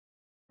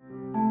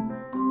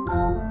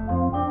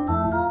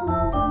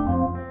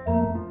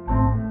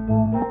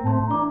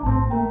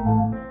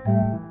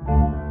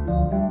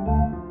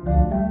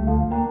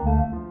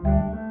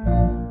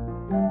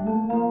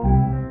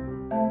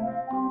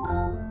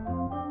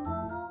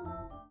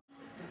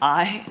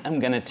I am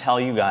going to tell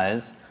you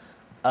guys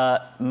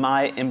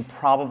my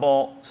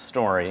improbable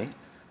story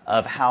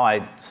of how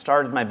I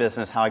started my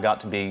business, how I got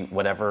to be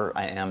whatever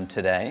I am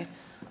today,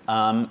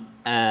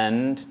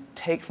 and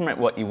take from it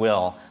what you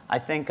will. I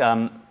think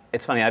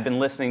it's funny, I've been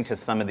listening to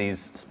some of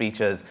these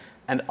speeches,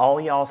 and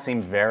all y'all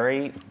seem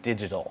very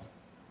digital.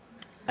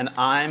 And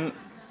I'm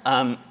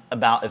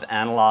about as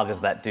analog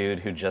as that dude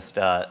who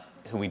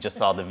we just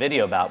saw the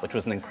video about, which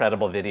was an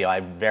incredible video.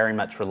 I very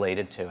much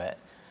related to it.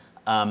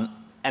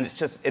 And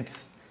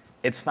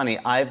it's funny,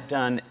 I've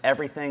done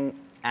everything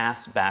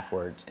ass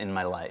backwards in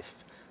my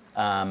life.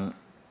 And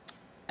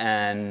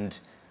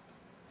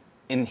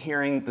in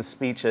hearing the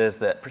speeches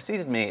that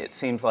preceded me, it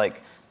seems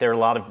like there's a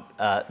lot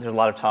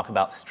of talk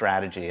about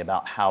strategy,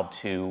 about how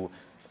to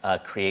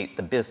create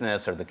the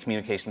business or the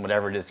communication,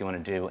 whatever it is you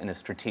want to do, in a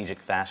strategic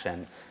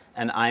fashion.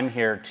 And I'm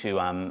here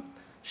to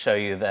show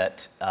you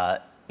that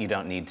you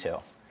don't need to.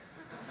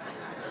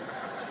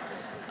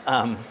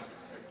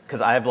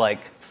 Because I've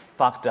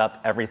fucked up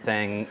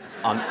everything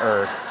on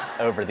earth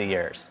over the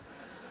years.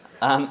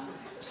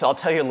 So I'll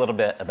tell you a little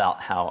bit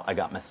about how I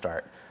got my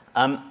start.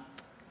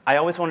 I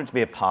always wanted to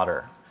be a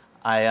potter.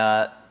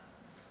 I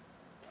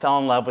fell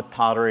in love with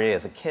pottery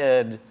as a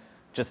kid,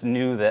 just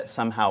knew that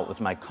somehow it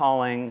was my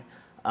calling,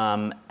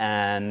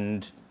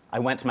 and I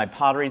went to my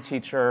pottery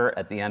teacher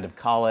at the end of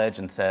college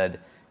and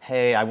said,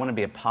 hey, I want to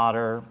be a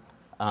potter.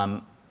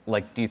 Do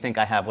you think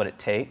I have what it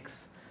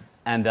takes?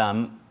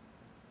 And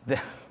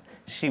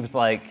she was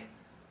like,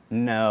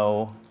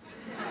 no,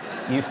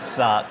 you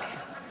suck.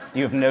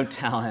 You have no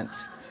talent.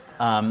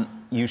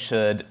 You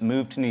should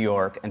move to New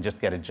York and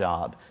just get a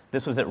job.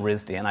 This was at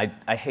RISD, and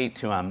I hate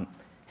to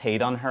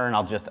hate on her, and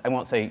I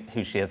won't say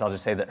who she is. I'll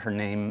just say that her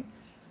name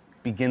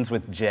begins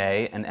with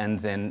J and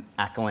ends in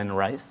Acklin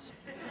Rice.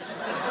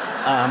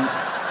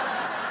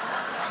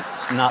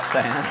 Not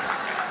saying.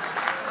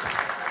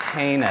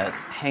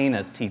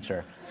 Heinous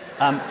teacher.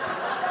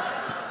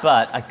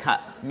 But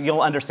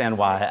you'll understand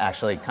why I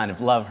actually kind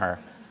of love her.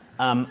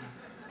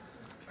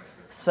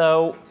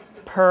 So,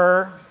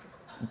 per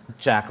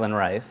Jacqueline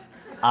Rice,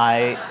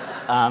 I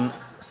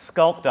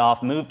skulked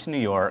off, moved to New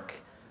York,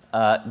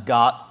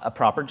 got a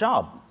proper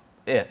job.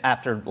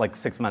 After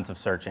 6 months of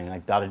searching, I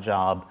got a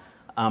job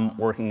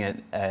working at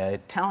a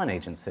talent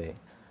agency.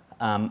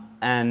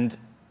 And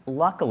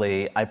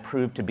luckily, I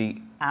proved to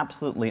be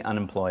absolutely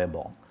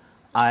unemployable.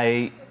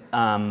 I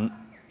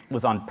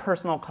was on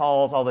personal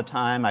calls all the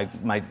time.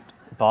 My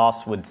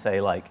boss would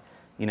say,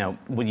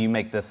 will you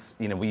make this,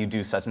 will you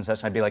do such and such?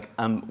 And I'd be like,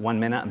 1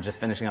 minute, I'm just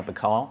finishing up the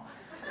call.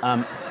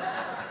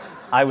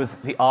 I was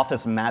the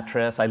office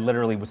mattress. I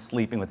literally was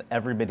sleeping with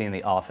everybody in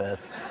the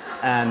office.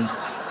 And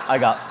I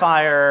got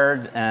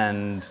fired,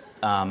 and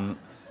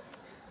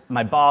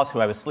my boss, who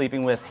I was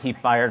sleeping with, he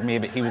fired me,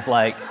 but he was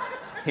like,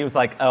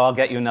 oh, I'll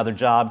get you another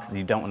job because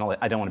I don't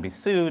want to be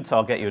sued, so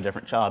I'll get you a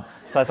different job.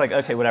 So I was like,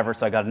 okay, whatever.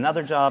 So I got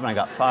another job, and I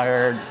got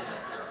fired.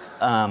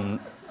 And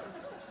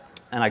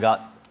I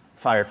got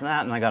fired from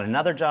that, and I got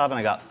another job, and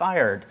I got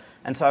fired.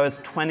 And so I was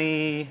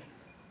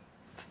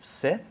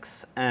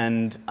 26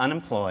 and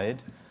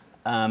unemployed,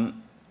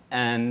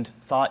 and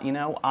thought,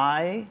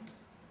 I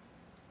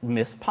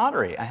miss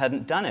pottery. I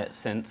hadn't done it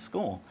since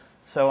school.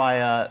 So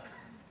I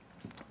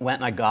went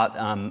and I got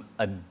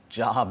a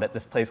job at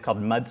this place called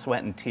Mud,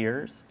 Sweat, and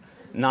Tears.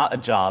 Not a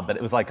job, but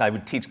it was I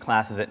would teach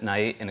classes at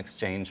night in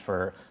exchange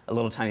for a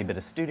little tiny bit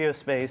of studio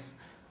space.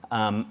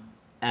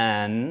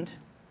 And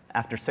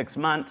after 6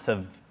 months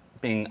of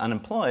being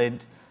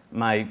unemployed,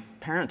 my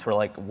parents were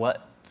like,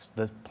 what's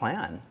the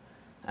plan?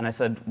 And I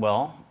said,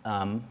 well,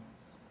 I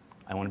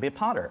want to be a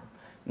potter.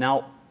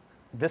 Now,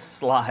 this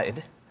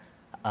slide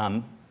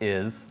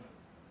is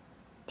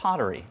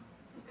pottery.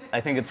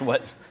 I think it's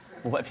what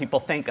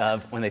people think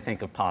of when they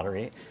think of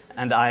pottery.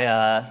 And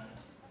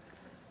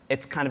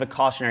it's kind of a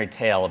cautionary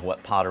tale of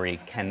what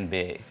pottery can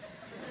be.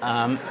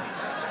 And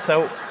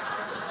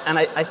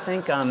I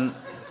think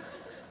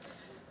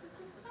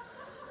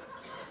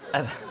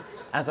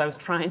as I was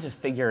trying to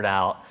figure it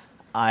out,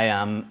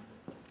 I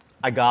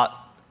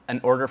got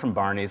an order from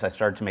Barney's. I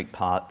started to make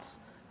pots,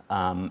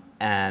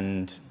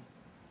 and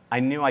I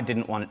knew I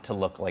didn't want it to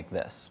look like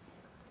this.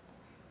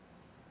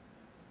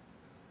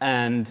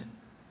 And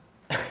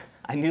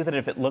I knew that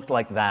if it looked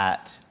like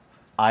that,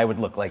 I would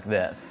look like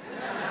this.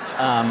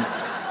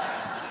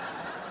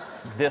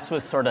 This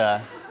was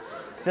the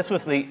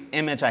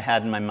image I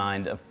had in my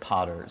mind of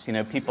potters.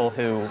 People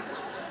who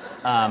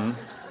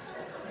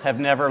have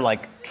never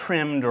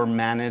trimmed or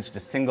managed a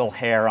single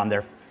hair on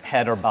their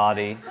head or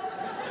body.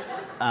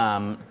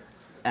 And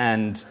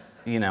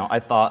I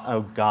thought,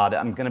 oh God,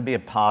 I'm gonna be a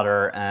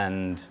potter,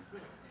 and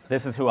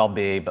this is who I'll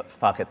be, but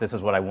fuck it, this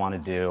is what I want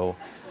to do.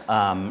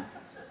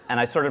 And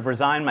I sort of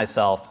resigned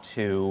myself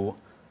to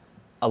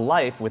a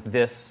life with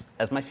this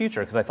as my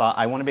future, because I thought,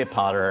 I want to be a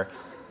potter.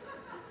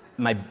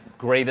 My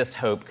greatest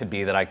hope could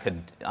be that I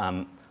could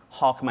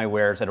hawk my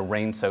wares at a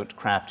rain-soaked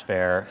craft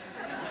fair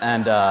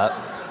and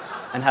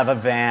have a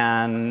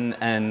van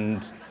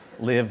and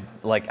live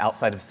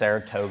outside of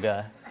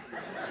Saratoga.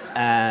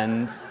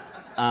 And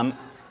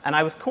And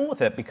I was cool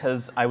with it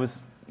because I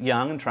was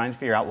young and trying to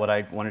figure out what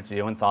I wanted to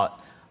do and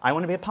thought, I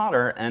want to be a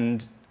potter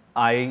and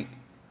I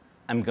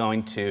am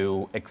going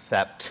to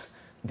accept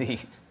the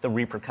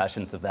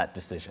repercussions of that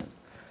decision.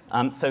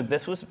 So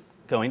this was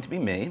going to be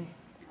me.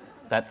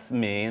 That's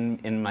me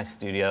in my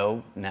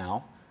studio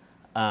now.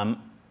 And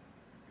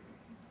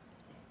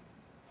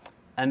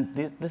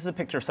this is a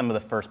picture of some of the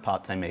first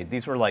pots I made.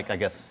 These were like, I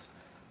guess,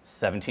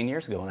 17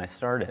 years ago when I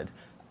started.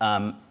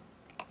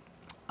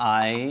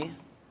 I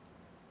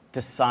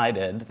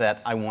decided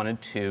that I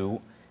wanted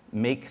to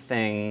make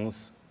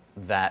things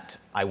that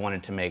I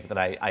wanted to make, that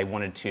I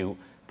wanted to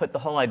put the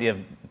whole idea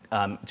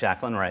of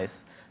Jacqueline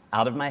Rice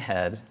out of my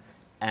head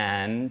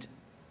and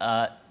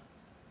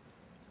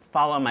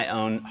follow my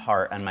own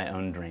heart and my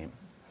own dream.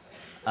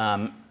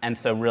 And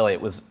so really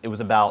it was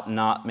about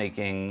not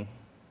making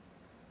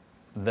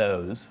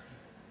those,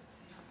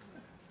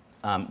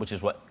 which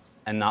is what,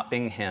 and not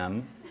being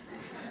him,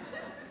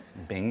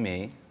 being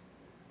me,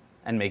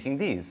 and making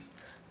these,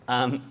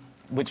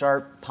 which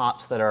are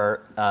pots that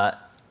are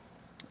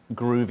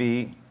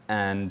groovy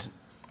and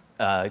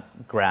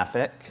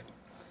graphic,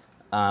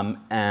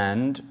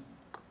 and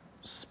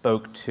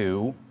spoke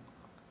to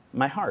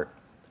my heart.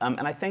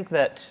 And I think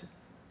that,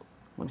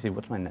 let me see,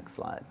 what's my next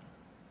slide?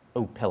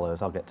 Oh,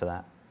 pillows, I'll get to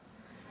that.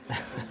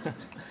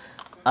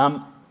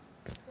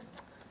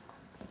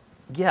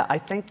 Yeah, I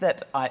think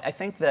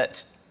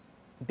that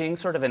being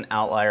sort of an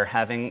outlier,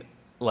 having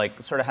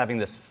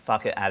this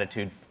fuck it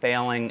attitude,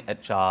 failing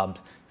at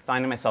jobs,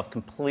 finding myself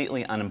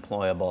completely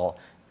unemployable,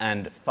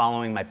 and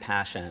following my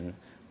passion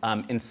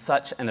in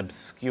such an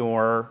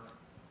obscure,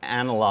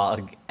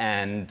 analog,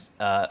 and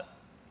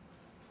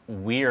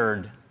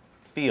weird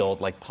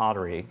field like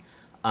pottery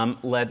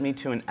led me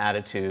to an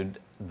attitude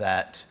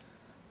that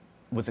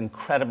was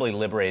incredibly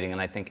liberating,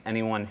 and I think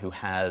anyone who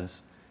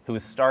is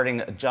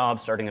starting a job,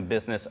 starting a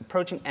business,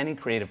 approaching any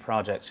creative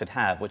project should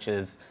have, which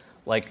is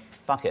like,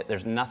 fuck it,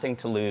 there's nothing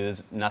to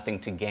lose, nothing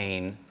to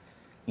gain.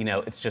 You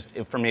know, it's just,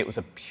 for me, it was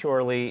a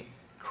purely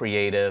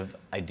creative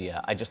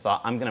idea. I just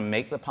thought, I'm gonna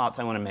make the pots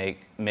I wanna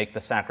make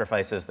the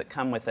sacrifices that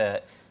come with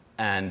it,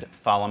 and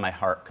follow my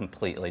heart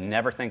completely.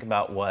 Never think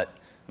about what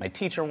my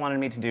teacher wanted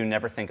me to do,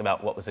 never think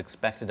about what was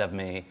expected of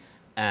me,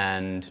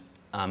 and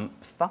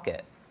fuck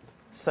it.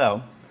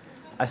 So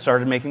I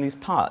started making these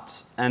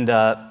pots, and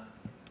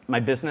my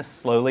business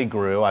slowly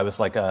grew. I was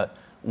like a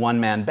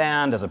one-man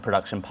band as a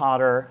production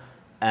potter,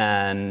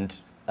 and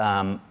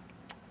I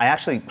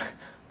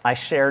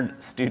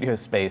shared studio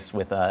space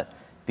with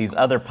these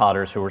other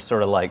potters who were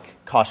sort of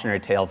like cautionary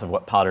tales of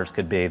what potters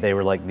could be. They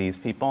were like these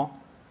people.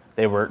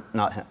 They were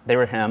not him. They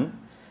were him,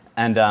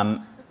 and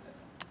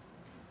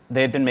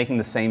they had been making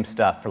the same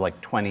stuff for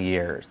like 20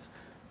 years,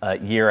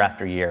 year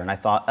after year. And I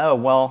thought, oh,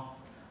 well,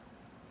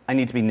 I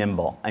need to be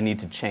nimble. I need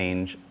to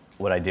change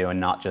what I do and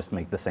not just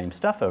make the same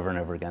stuff over and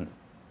over again.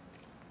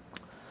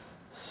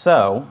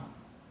 So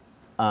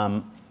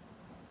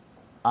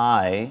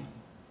I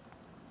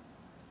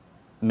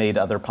made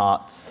other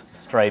pots,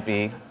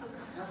 stripy,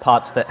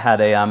 pots that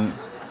had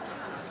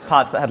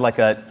like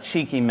a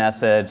cheeky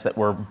message, that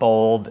were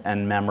bold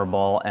and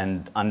memorable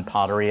and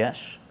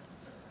unpottery-ish.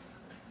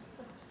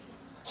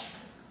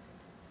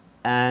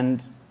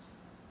 And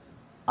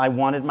I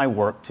wanted my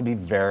work to be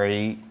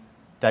very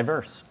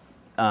diverse.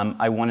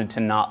 I wanted to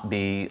not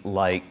be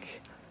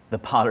like the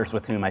potters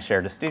with whom I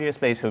shared a studio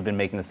space who have been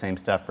making the same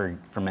stuff for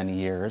many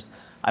years.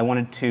 I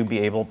wanted to be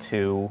able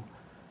to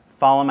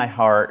follow my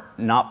heart,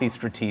 not be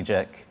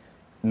strategic,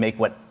 make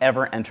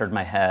whatever entered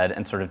my head,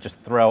 and sort of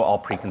just throw all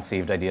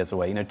preconceived ideas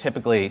away. You know,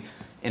 typically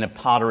in a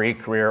pottery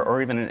career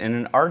or even in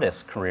an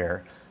artist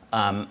career,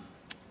 I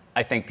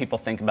think people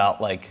think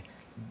about like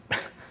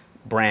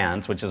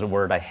brands, which is a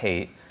word I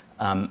hate,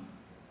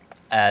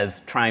 as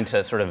trying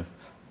to sort of,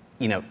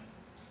 you know,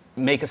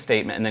 make a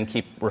statement and then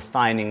keep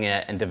refining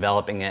it and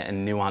developing it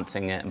and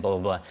nuancing it and blah, blah,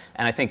 blah.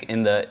 And I think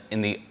in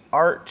the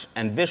art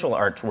and visual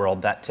arts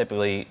world, that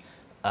typically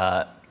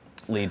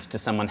leads to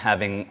someone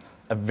having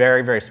a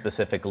very, very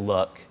specific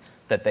look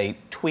that they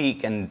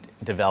tweak and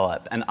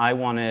develop. And I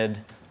wanted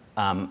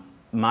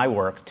my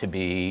work to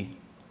be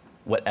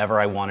whatever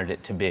I wanted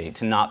it to be,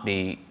 to not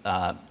be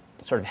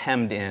sort of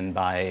hemmed in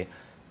by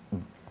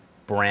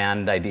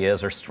brand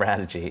ideas or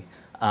strategy,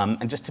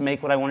 and just to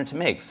make what I wanted to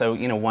make. So,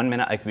 you know, one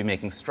minute I could be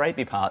making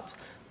stripy pots,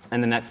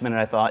 and the next minute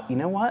I thought, you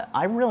know what,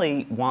 I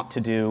really want to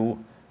do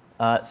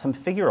some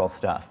figural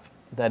stuff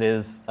that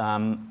is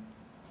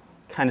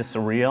kind of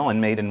surreal and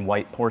made in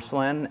white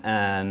porcelain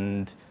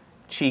and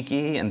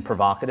cheeky and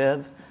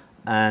provocative,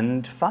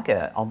 and fuck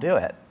it, I'll do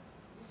it.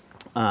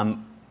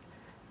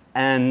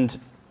 And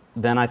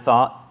then I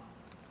thought,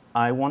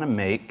 I want to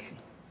make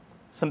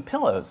some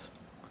pillows,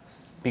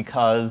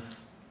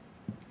 because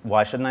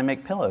why shouldn't I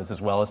make pillows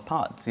as well as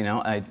pots? You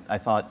know, I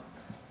thought,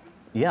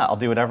 yeah, I'll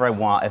do whatever I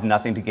want. I have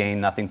nothing to gain,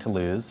 nothing to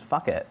lose.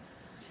 Fuck it.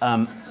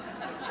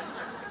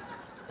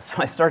 So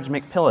I started to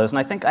make pillows, and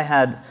I think I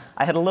had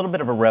a little bit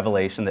of a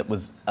revelation that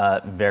was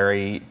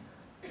very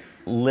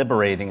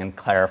liberating and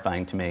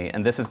clarifying to me.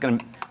 And this is going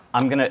to,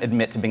 I'm going to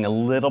admit to being a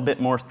little bit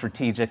more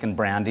strategic and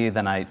brandy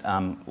than I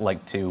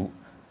like to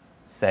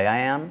say I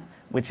am,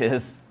 which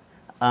is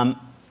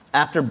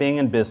after being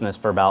in business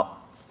for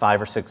about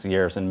 5 or 6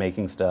 years and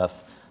making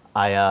stuff,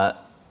 I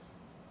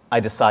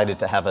decided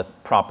to have a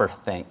proper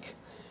think.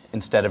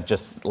 Instead of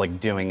just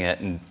like doing it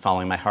and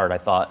following my heart, I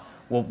thought,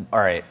 well, all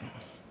right,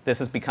 this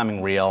is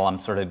becoming real. I'm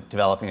sort of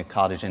developing a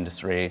cottage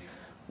industry.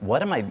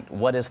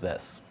 What is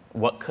this?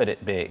 What could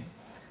it be?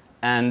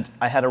 And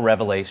I had a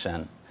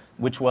revelation,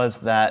 which was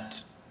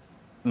that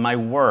my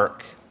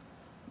work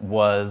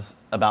was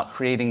about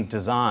creating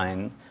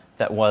design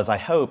that was, I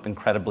hope,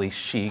 incredibly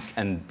chic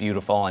and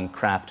beautiful and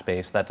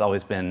craft-based. That's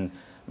always been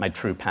my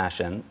true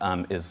passion,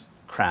 is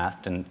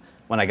craft. And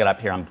when I get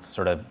up here, I'm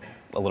sort of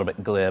a little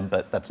bit glib,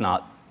 but that's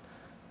not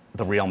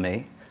the real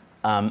me.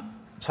 So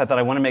I thought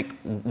I want to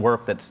make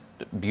work that's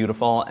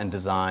beautiful and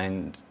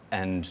designed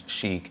and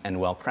chic and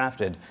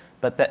well-crafted,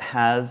 but that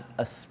has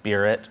a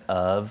spirit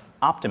of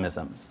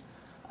optimism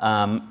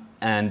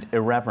and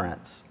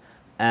irreverence.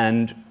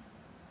 And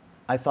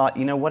I thought,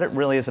 you know, what it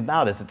really is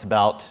about is it's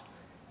about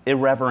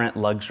irreverent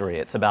luxury.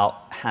 It's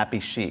about happy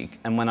chic.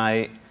 And when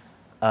I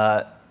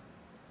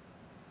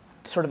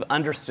sort of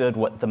understood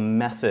what the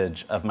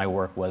message of my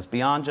work was,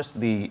 beyond just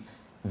the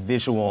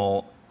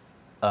visual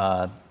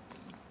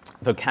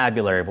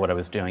vocabulary of what I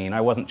was doing, you know,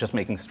 I wasn't just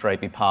making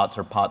stripy pots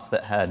or pots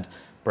that had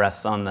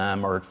breasts on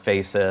them or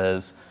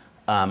faces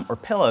or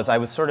pillows. I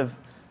was sort of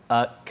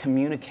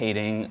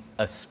communicating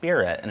a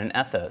spirit and an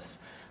ethos.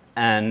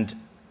 And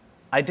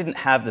I didn't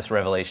have this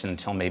revelation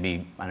until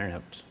maybe, I don't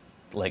know,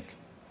 like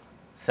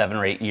 7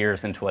 or 8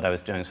 years into what I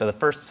was doing. So the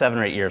first 7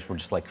 or 8 years were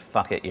just like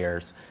fuck it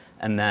years.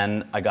 And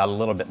then I got a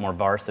little bit more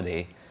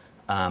varsity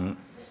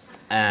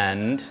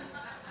and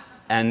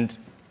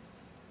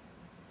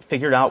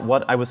figured out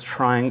what I was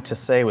trying to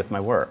say with my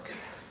work.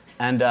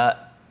 And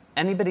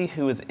anybody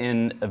who is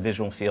in a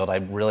visual field, I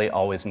really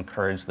always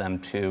encourage them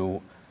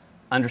to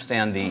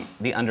understand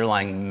the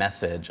underlying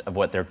message of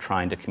what they're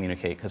trying to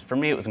communicate. Because for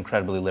me, it was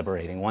incredibly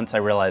liberating. Once I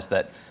realized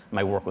that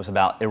my work was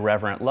about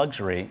irreverent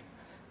luxury,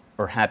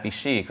 or happy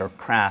chic, or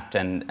craft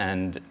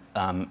and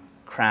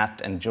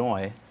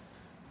joy,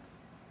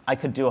 I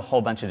could do a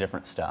whole bunch of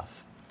different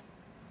stuff.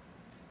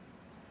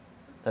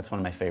 That's one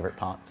of my favorite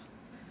pots.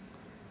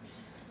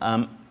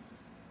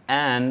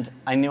 And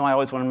I knew I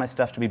always wanted my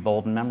stuff to be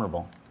bold and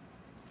memorable.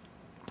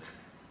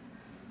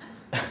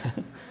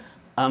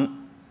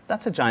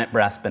 That's a giant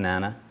brass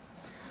banana,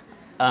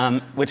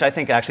 which I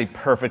think actually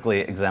perfectly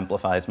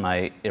exemplifies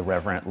my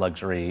irreverent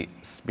luxury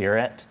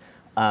spirit.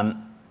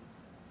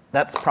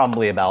 That's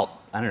probably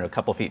about, I don't know, a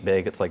couple feet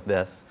big. It's like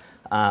this.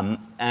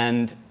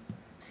 And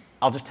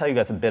I'll just tell you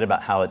guys a bit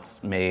about how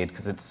it's made,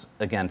 because it's,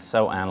 again,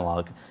 so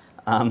analog.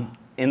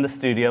 In the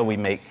studio, we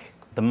make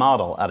the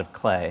model out of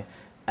clay.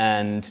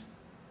 And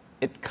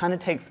it kind of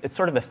takes, it's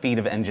sort of a feat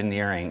of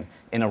engineering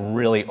in a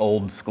really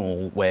old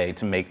school way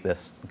to make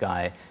this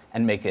guy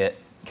and make it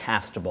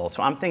castable.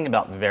 So I'm thinking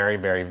about very,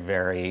 very,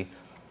 very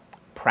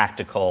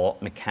practical,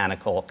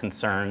 mechanical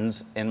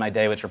concerns in my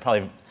day, which are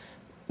probably,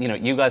 you know,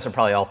 you guys are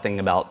probably all thinking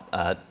about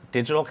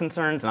digital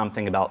concerns, and I'm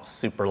thinking about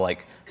super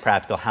like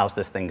practical, how's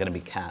this thing gonna be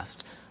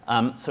cast?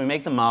 So we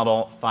make the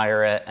model,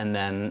 fire it, and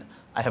then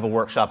I have a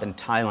workshop in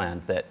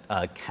Thailand that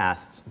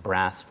casts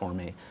brass for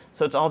me.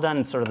 So it's all done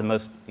in sort of the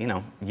most, you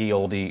know, ye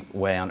olde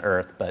way on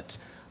earth, but,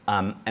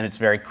 and it's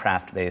very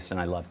craft-based,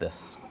 and I love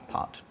this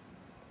pot.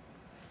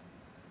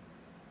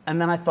 And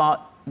then I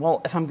thought,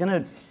 well, if I'm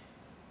gonna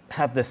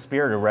have this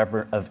spirit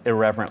of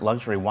irreverent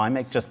luxury, why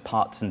make just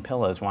pots and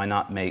pillows? Why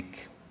not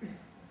make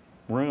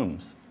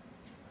rooms?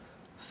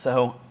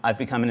 So I've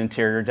become an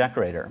interior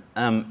decorator.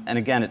 And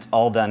again, it's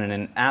all done in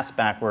an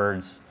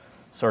ass-backwards,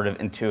 sort of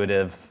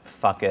intuitive,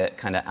 fuck it,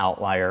 kind of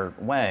outlier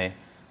way,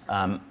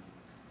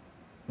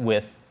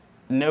 with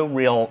no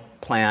real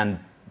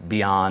plan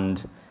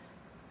beyond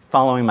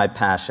following my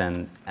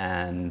passion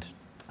and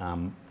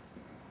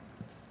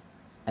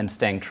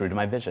staying true to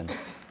my vision.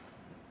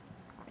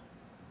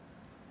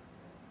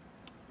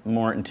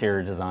 More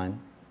interior design.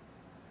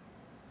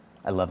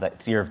 I love that.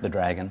 It's Year of the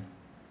Dragon.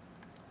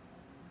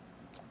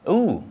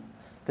 Ooh,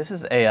 this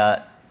is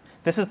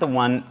the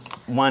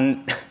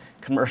one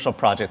commercial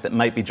project that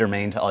might be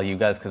germane to all you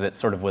guys, because it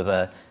sort of was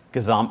a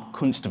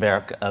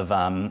Gesamtkunstwerk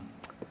of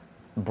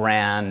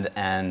brand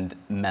and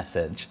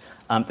message.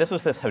 This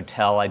was this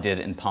hotel I did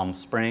in Palm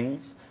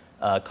Springs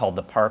called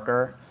the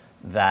Parker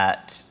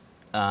that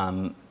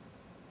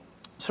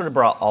sort of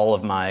brought all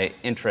of my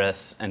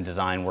interests and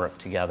design work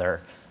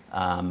together.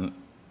 And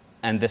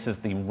this is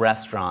the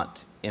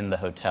restaurant in the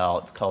hotel.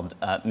 It's called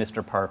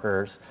Mr.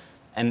 Parker's.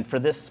 And for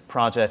this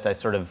project, I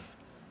sort of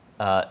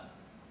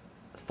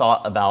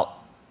thought about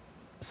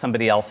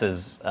somebody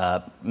else's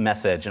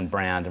message and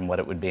brand and what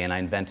it would be. And I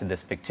invented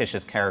this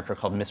fictitious character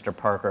called Mr.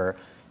 Parker,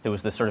 who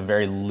was this sort of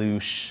very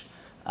louche,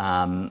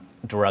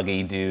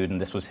 druggy dude, and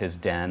this was his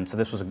den. So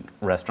this was a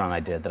restaurant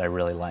I did that I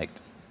really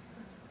liked.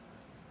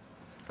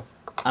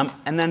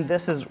 And then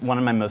this is one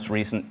of my most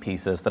recent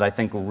pieces that I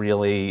think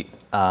really,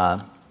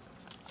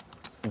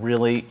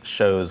 really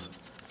shows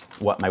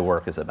what my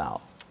work is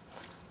about.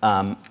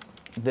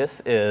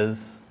 This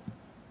is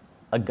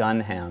a gun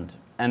hand.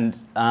 And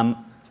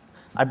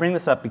I bring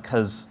this up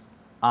because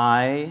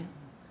when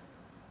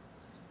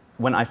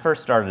I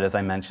first started, as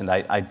I mentioned,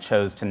 I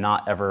chose to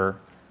not ever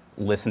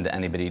listen to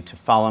anybody, to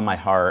follow my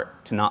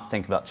heart, to not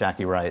think about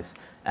Jackie Rice.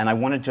 And I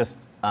want to just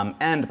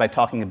end by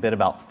talking a bit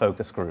about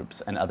focus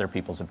groups and other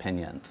people's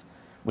opinions,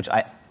 which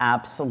I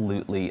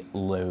absolutely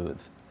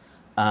loathe.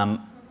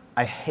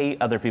 I hate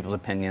other people's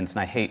opinions, and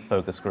I hate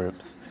focus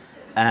groups.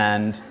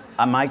 And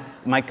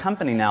my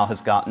company now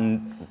has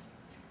gotten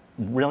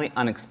really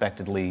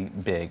unexpectedly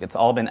big. It's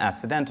all been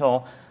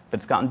accidental, but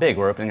it's gotten big.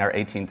 We're opening our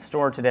 18th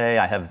store today.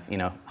 I have,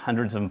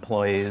 hundreds of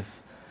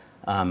employees,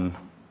 and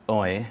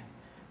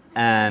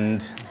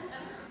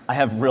I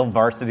have real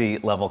varsity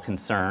level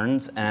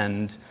concerns.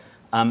 And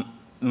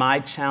my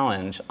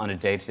challenge on a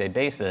day-to-day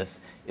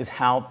basis is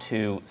how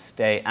to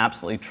stay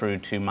absolutely true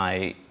to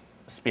my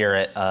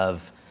spirit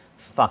of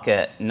fuck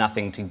it,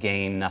 nothing to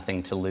gain,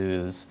 nothing to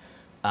lose,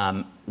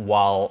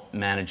 while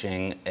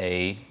managing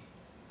a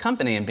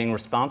company and being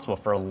responsible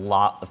for a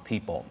lot of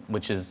people,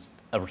 which is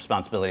a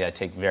responsibility I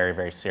take very,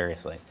 very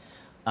seriously,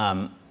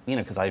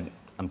 because I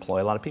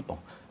employ a lot of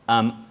people.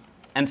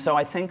 And so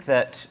I think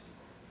that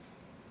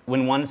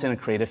when one's in a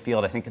creative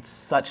field, I think it's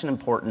such an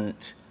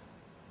important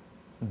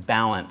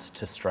balance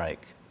to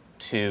strike,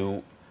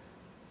 to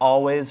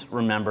always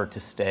remember to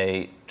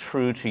stay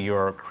true to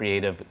your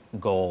creative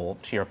goal,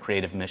 to your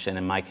creative mission,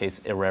 in my case,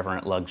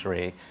 irreverent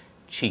luxury,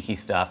 cheeky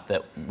stuff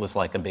that was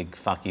like a big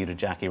fuck you to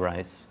Jackie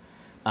Rice,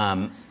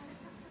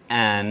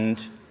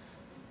 and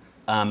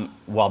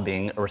while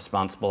being a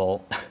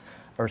responsible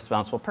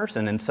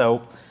person. And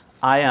so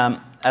I,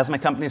 as my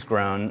company's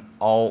grown,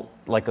 all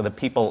like the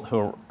people who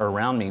are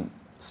around me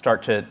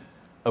start to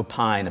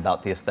opine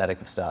about the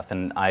aesthetic of stuff,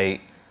 and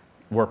I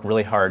work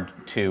really hard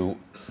to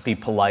be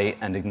polite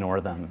and ignore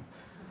them.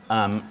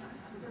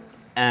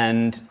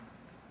 And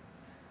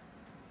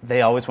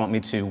they always want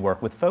me to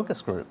work with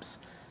focus groups,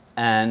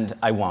 and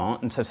I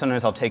won't. And so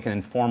sometimes I'll take an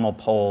informal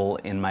poll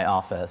in my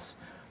office.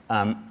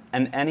 And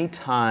any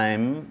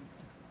time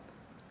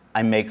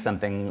I make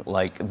something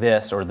like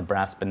this or the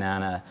brass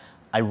banana,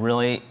 I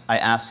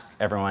ask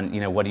everyone,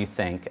 what do you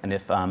think? And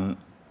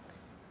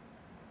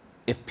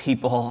if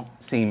people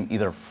seem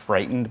either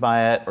frightened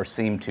by it or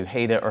seem to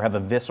hate it or have a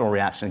visceral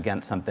reaction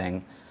against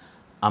something,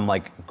 I'm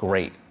like,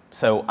 great.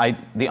 So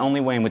the only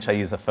way in which I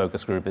use a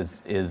focus group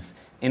is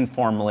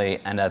informally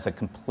and as a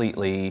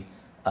completely,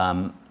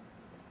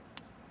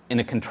 in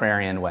a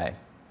contrarian way.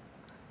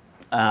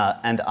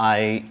 And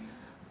I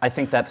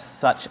think that's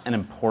such an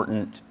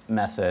important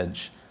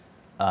message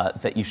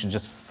that you should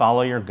just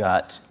follow your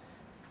gut,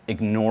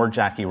 ignore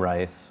Jackie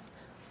Rice,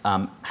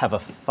 have a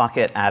fuck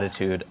it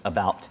attitude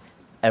about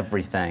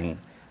everything,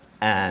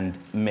 and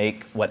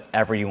make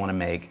whatever you want to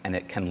make, and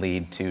it can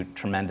lead to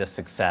tremendous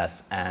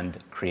success and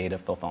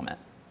creative fulfillment.